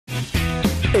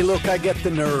Hey, look, I get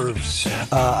the nerves.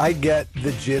 I get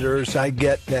the jitters. I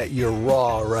get that you're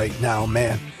raw right now,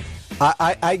 man.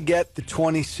 I get the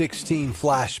 2016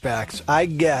 flashbacks. I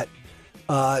get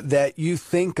that you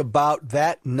think about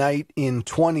that night in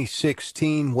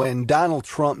 2016 when Donald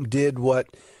Trump did what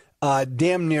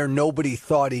damn near nobody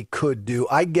thought he could do.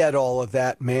 I get all of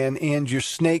that, man, and you're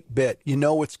snake bit. You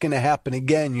know what's going to happen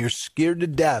again. You're scared to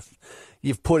death.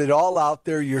 You've put it all out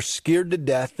there. You're scared to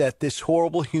death that this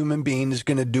horrible human being is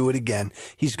going to do it again.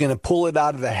 He's going to pull it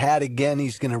out of the hat again.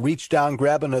 He's going to reach down,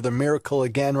 grab another miracle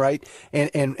again, right?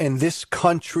 And this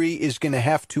country is going to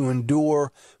have to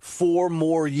endure 4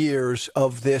 more years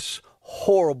of this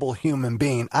horrible human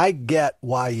being. I get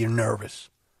why you're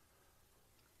nervous.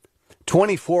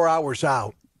 24 hours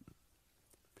out.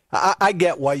 I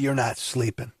get why you're not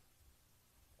sleeping.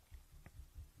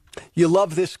 You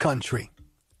love this country.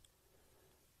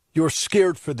 You're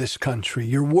scared for this country.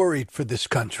 You're worried for this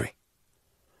country.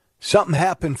 Something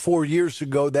happened 4 years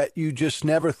ago that you just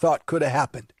never thought could have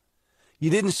happened. You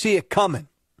didn't see it coming.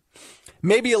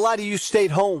 Maybe a lot of you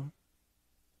stayed home.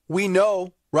 We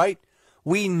know, right?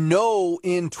 We know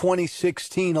in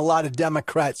 2016 a lot of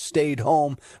Democrats stayed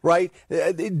home, right?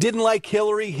 Didn't like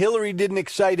Hillary. Hillary didn't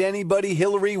excite anybody.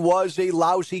 Hillary was a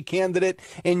lousy candidate,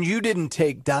 and you didn't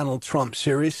take Donald Trump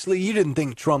seriously. You didn't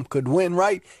think Trump could win,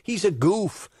 right? He's a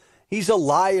goof. He's a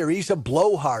liar. He's a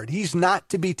blowhard. He's not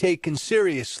to be taken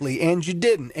seriously, and you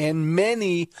didn't. And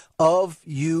many of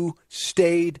you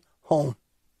stayed home.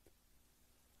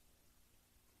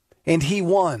 And he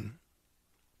won.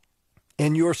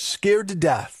 And you're scared to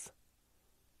death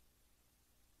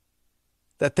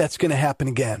that that's going to happen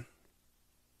again.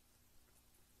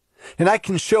 And I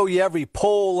can show you every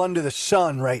poll under the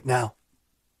sun right now.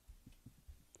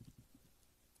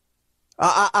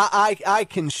 I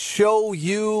can show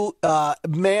you,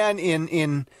 man,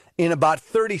 in about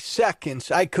 30 seconds,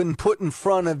 I couldn't put in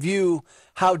front of you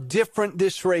how different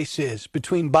this race is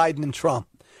between Biden and Trump,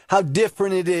 how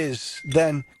different it is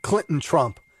than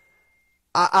Clinton-Trump.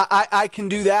 I can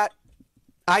do that.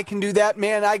 I can do that,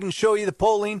 man. I can show you the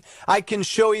polling. I can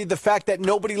show you the fact that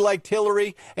nobody liked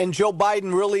Hillary and Joe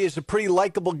Biden really is a pretty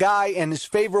likable guy and his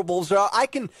favorables are. I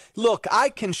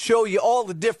can show you all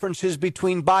the differences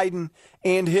between Biden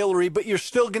and Hillary, but you're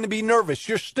still going to be nervous.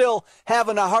 You're still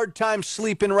having a hard time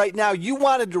sleeping right now. You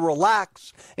wanted to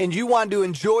relax and you wanted to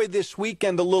enjoy this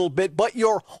weekend a little bit, but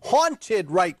you're haunted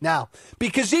right now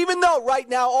because even though right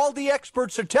now all the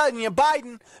experts are telling you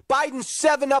Biden's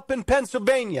 7 up in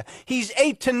Pennsylvania, he's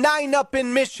 8 to 9 up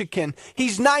in Michigan,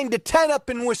 he's 9 to 10 up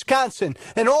in Wisconsin,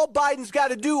 and all Biden's got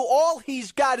to do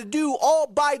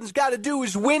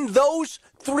is win those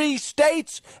 3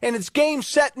 states, and it's game,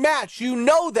 set, match. You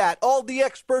know that. All the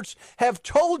experts have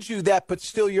told you that, but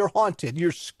still you're haunted.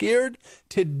 You're scared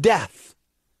to death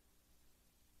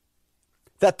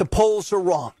that the polls are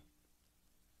wrong.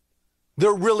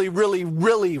 They're really, really,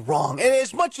 really wrong. And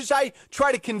as much as I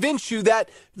try to convince you that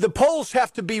the polls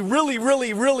have to be really,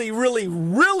 really, really, really,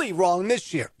 really wrong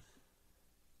this year,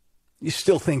 you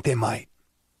still think they might.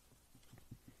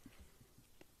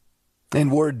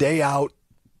 And we're a day out.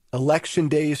 Election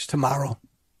day is tomorrow.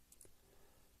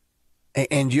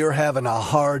 And you're having a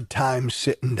hard time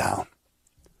sitting down.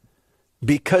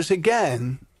 Because,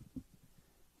 again,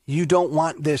 you don't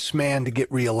want this man to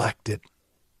get reelected.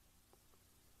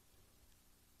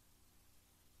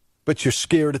 But you're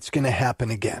scared it's going to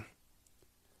happen again.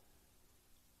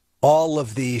 All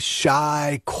of these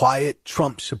shy, quiet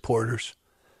Trump supporters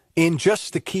in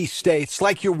just the key states,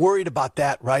 like you're worried about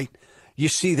that, right? You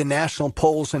see the national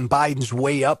polls and Biden's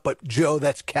way up, but Joe,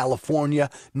 that's California,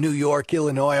 New York,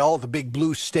 Illinois, all the big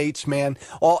blue states, man.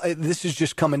 This is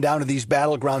just coming down to these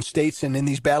battleground states, and in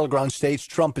these battleground states,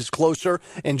 Trump is closer.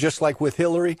 And just like with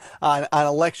Hillary, on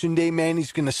Election Day, man,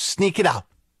 he's going to sneak it out.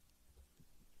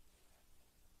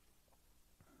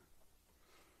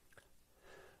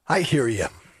 I hear you.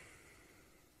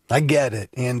 I get it.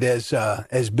 And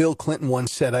as Bill Clinton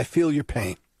once said, I feel your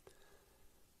pain.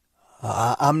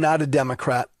 I'm not a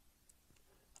Democrat.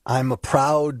 I'm a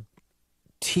proud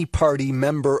Tea Party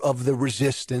member of the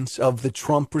resistance, of the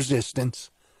Trump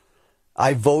resistance.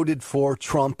 I voted for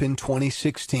Trump in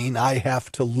 2016. I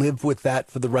have to live with that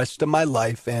for the rest of my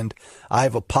life, and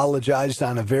I've apologized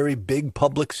on a very big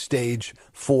public stage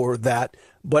for that.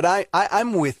 But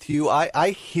I'm with you. I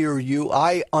hear you.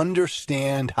 I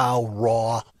understand how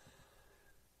raw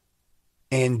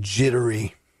and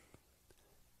jittery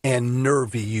and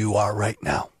nervy you are right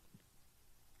now.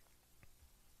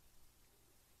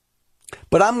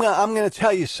 But I'm going to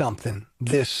tell you something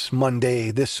this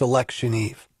Monday, this election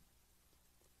eve.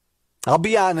 I'll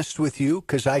be honest with you,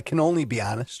 because I can only be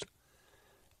honest.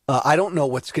 I don't know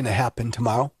what's going to happen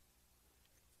tomorrow.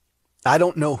 I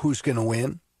don't know who's going to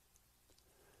win.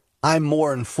 I'm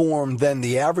more informed than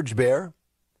the average bear.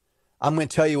 I'm going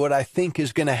to tell you what I think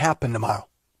is going to happen tomorrow.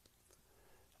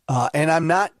 And I'm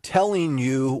not telling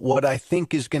you what I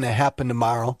think is going to happen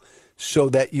tomorrow so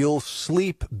that you'll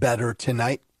sleep better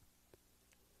tonight,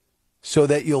 so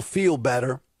that you'll feel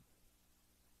better,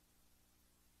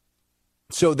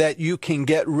 so that you can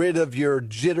get rid of your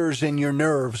jitters and your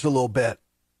nerves a little bit.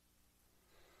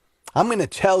 I'm going to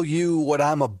tell you what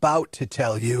I'm about to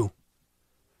tell you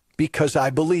because I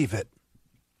believe it.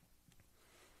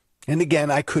 And again,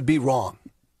 I could be wrong.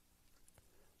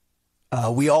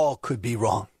 We all could be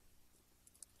wrong.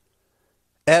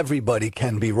 Everybody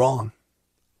can be wrong.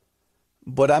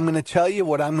 But I'm going to tell you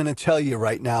what I'm going to tell you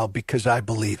right now because I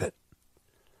believe it.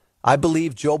 I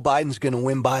believe Joe Biden's going to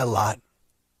win by a lot.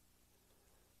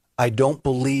 I don't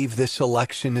believe this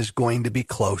election is going to be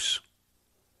close.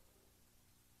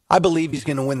 I believe he's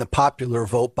going to win the popular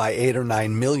vote by 8 or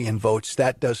 9 million votes.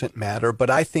 That doesn't matter. But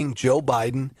I think Joe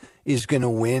Biden is going to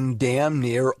win damn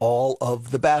near all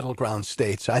of the battleground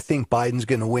states. I think Biden's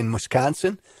going to win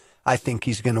Wisconsin. I think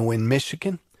he's going to win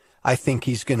Michigan. I think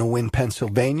he's going to win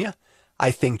Pennsylvania.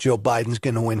 I think Joe Biden's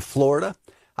going to win Florida.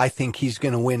 I think he's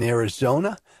going to win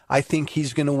Arizona. I think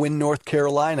he's going to win North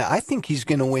Carolina. I think he's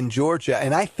going to win Georgia.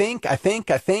 And I think Joe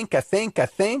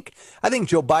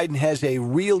Biden has a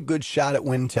real good shot at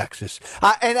winning Texas.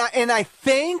 I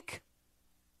think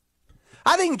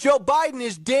Joe Biden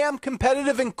is damn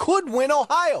competitive and could win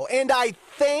Ohio. And I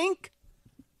think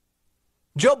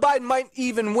Joe Biden might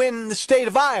even win the state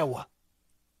of Iowa.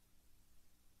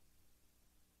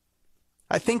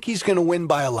 I think he's going to win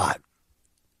by a lot.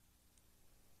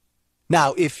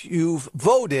 Now, if you've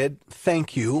voted,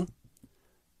 thank you.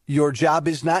 Your job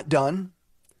is not done.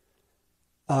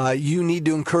 You need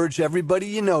to encourage everybody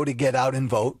you know to get out and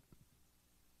vote.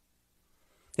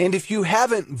 And if you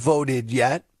haven't voted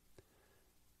yet,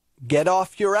 get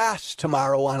off your ass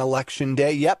tomorrow on Election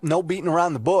Day. Yep, no beating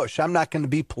around the bush. I'm not going to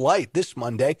be polite this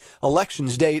Monday.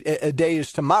 Elections day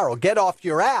is tomorrow. Get off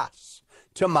your ass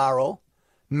tomorrow.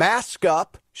 Mask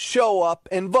up, show up,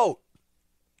 and vote.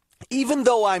 Even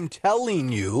though I'm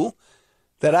telling you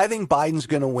that I think Biden's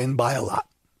going to win by a lot.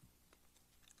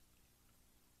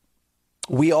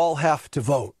 We all have to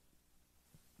vote.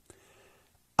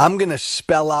 I'm going to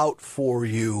spell out for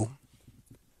you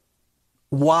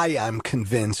why I'm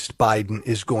convinced Biden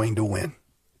is going to win.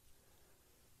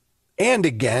 And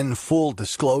again, full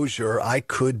disclosure, I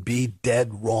could be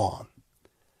dead wrong.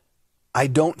 I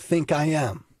don't think I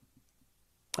am.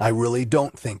 I really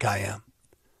don't think I am.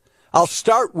 I'll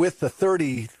start with the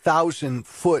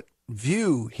 30,000-foot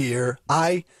view here.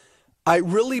 I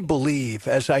really believe,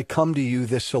 as I come to you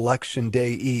this Election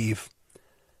Day Eve,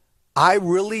 I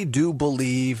really do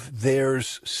believe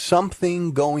there's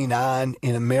something going on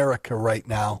in America right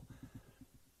now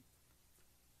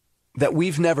that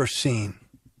we've never seen.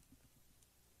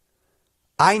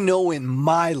 I know in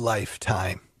my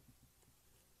lifetime,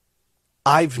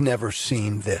 I've never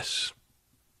seen this.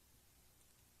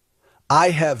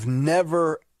 I have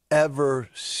never, ever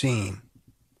seen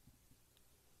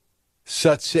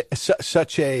such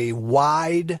a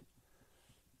wide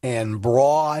and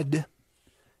broad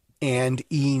and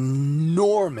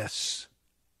enormous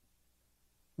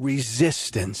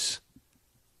resistance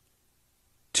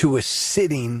to a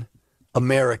sitting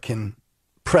American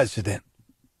president.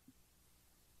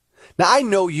 Now, I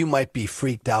know you might be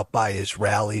freaked out by his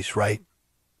rallies, right?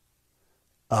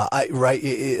 He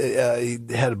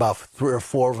had about 3 or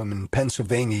 4 of them in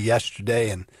Pennsylvania yesterday,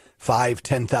 and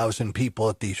 10,000 people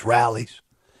at these rallies.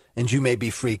 And you may be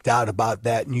freaked out about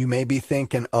that, and you may be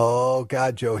thinking, oh,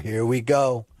 God, Joe, here we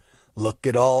go. Look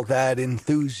at all that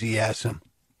enthusiasm.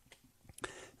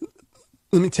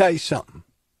 Let me tell you something.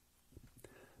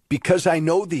 Because I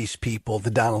know these people, the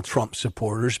Donald Trump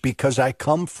supporters, because I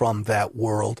come from that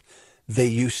world, they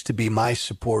used to be my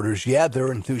supporters. Yeah,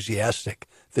 they're enthusiastic.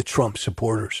 The Trump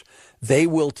supporters. They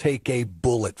will take a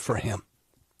bullet for him.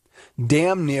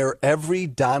 Damn near every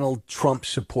Donald Trump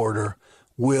supporter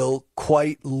will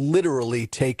quite literally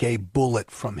take a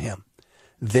bullet from him.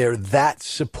 They're that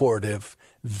supportive.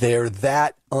 They're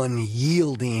that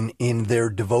unyielding in their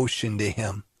devotion to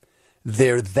him.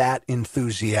 They're that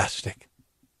enthusiastic.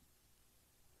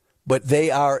 But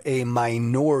they are a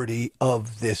minority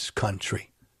of this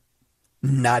country.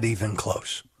 Not even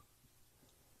close.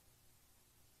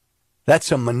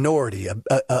 That's a minority,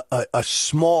 a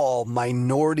small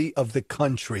minority of the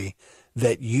country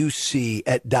that you see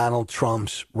at Donald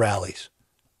Trump's rallies.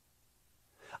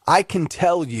 I can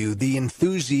tell you the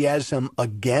enthusiasm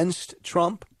against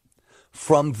Trump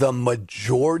from the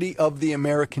majority of the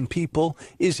American people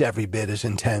is every bit as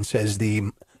intense as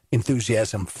the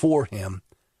enthusiasm for him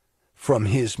from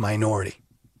his minority.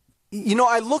 You know,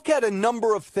 I look at a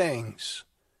number of things,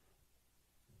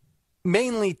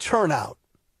 mainly turnout.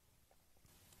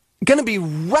 Going to be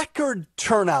record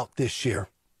turnout this year.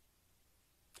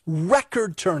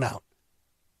 Record turnout.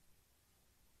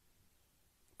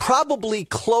 Probably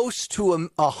close to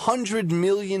 100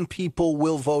 million people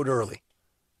will vote early.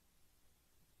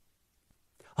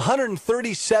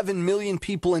 137 million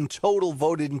people in total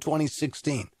voted in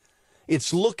 2016.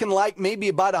 It's looking like maybe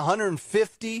about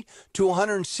 150 to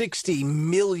 160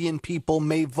 million people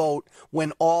may vote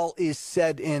when all is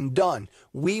said and done.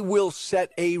 We will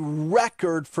set a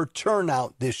record for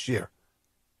turnout this year.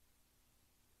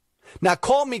 Now,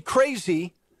 call me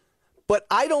crazy, but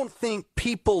I don't think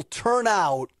people turn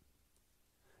out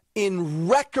in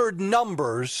record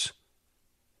numbers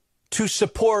to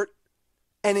support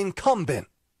an incumbent.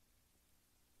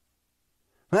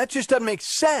 That just doesn't make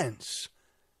sense.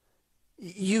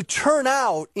 You turn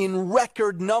out in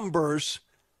record numbers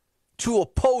to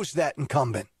oppose that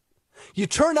incumbent. You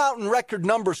turn out in record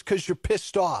numbers because you're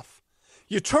pissed off.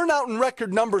 You turn out in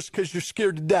record numbers because you're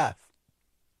scared to death.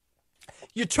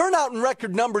 You turn out in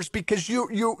record numbers because you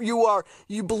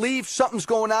believe something's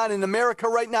going on in America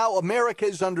right now. America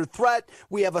is under threat.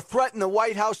 We have a threat in the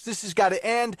White House. This has got to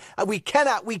end. We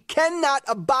cannot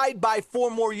abide by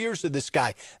 4 more years of this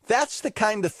guy. That's the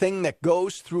kind of thing that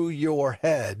goes through your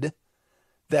head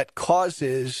that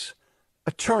causes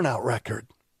a turnout record.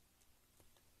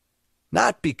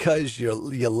 Not because you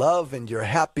love and you're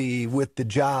happy with the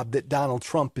job that Donald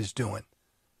Trump is doing.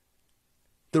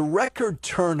 The record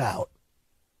turnout,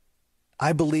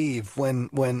 I believe, when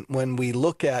we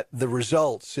look at the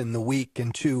results in the week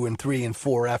and 2 and 3 and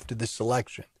 4 after this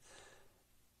election,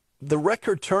 the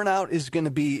record turnout is going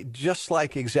to be just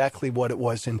like exactly what it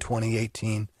was in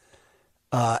 2018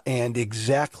 and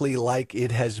exactly like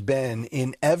it has been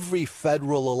in every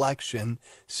federal election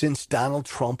since Donald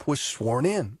Trump was sworn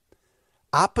in.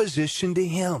 Opposition to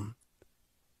him.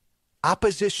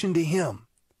 Opposition to him.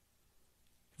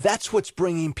 That's what's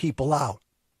bringing people out.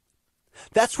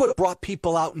 That's what brought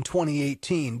people out in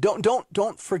 2018.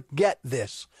 Don't forget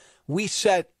this. We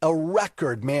set a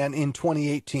record, man, in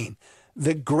 2018.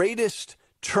 The greatest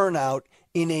turnout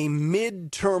in a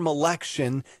midterm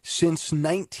election since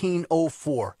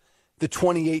 1904, the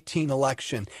 2018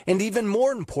 election. And even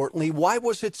more importantly, why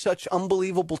was it such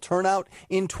unbelievable turnout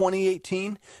in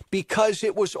 2018? Because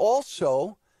it was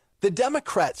also the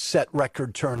Democrats set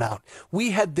record turnout.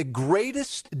 We had the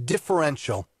greatest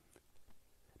differential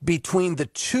between the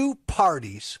two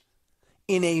parties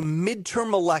in a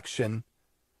midterm election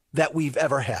that we've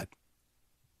ever had.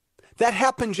 That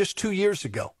happened just 2 years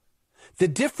ago. The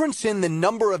difference in the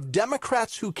number of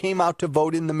Democrats who came out to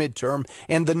vote in the midterm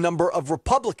and the number of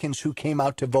Republicans who came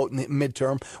out to vote in the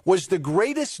midterm was the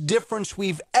greatest difference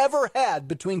we've ever had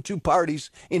between two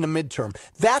parties in a midterm.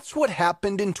 That's what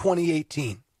happened in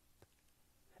 2018.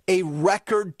 A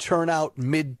record turnout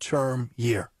midterm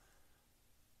year.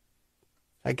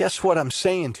 I guess what I'm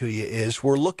saying to you is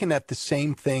we're looking at the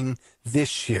same thing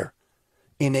this year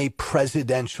in a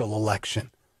presidential election.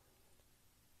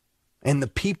 And the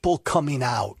people coming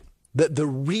out, the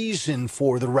reason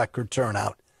for the record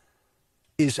turnout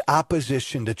is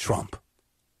opposition to Trump.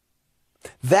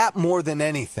 That more than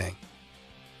anything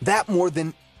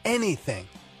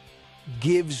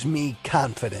gives me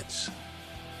confidence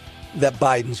that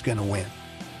Biden's going to win.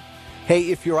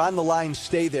 Hey, if you're on the line,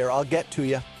 stay there. I'll get to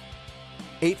you.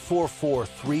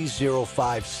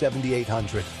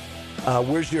 844-305-7800.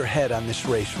 Where's your head on this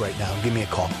race right now? Give me a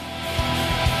call.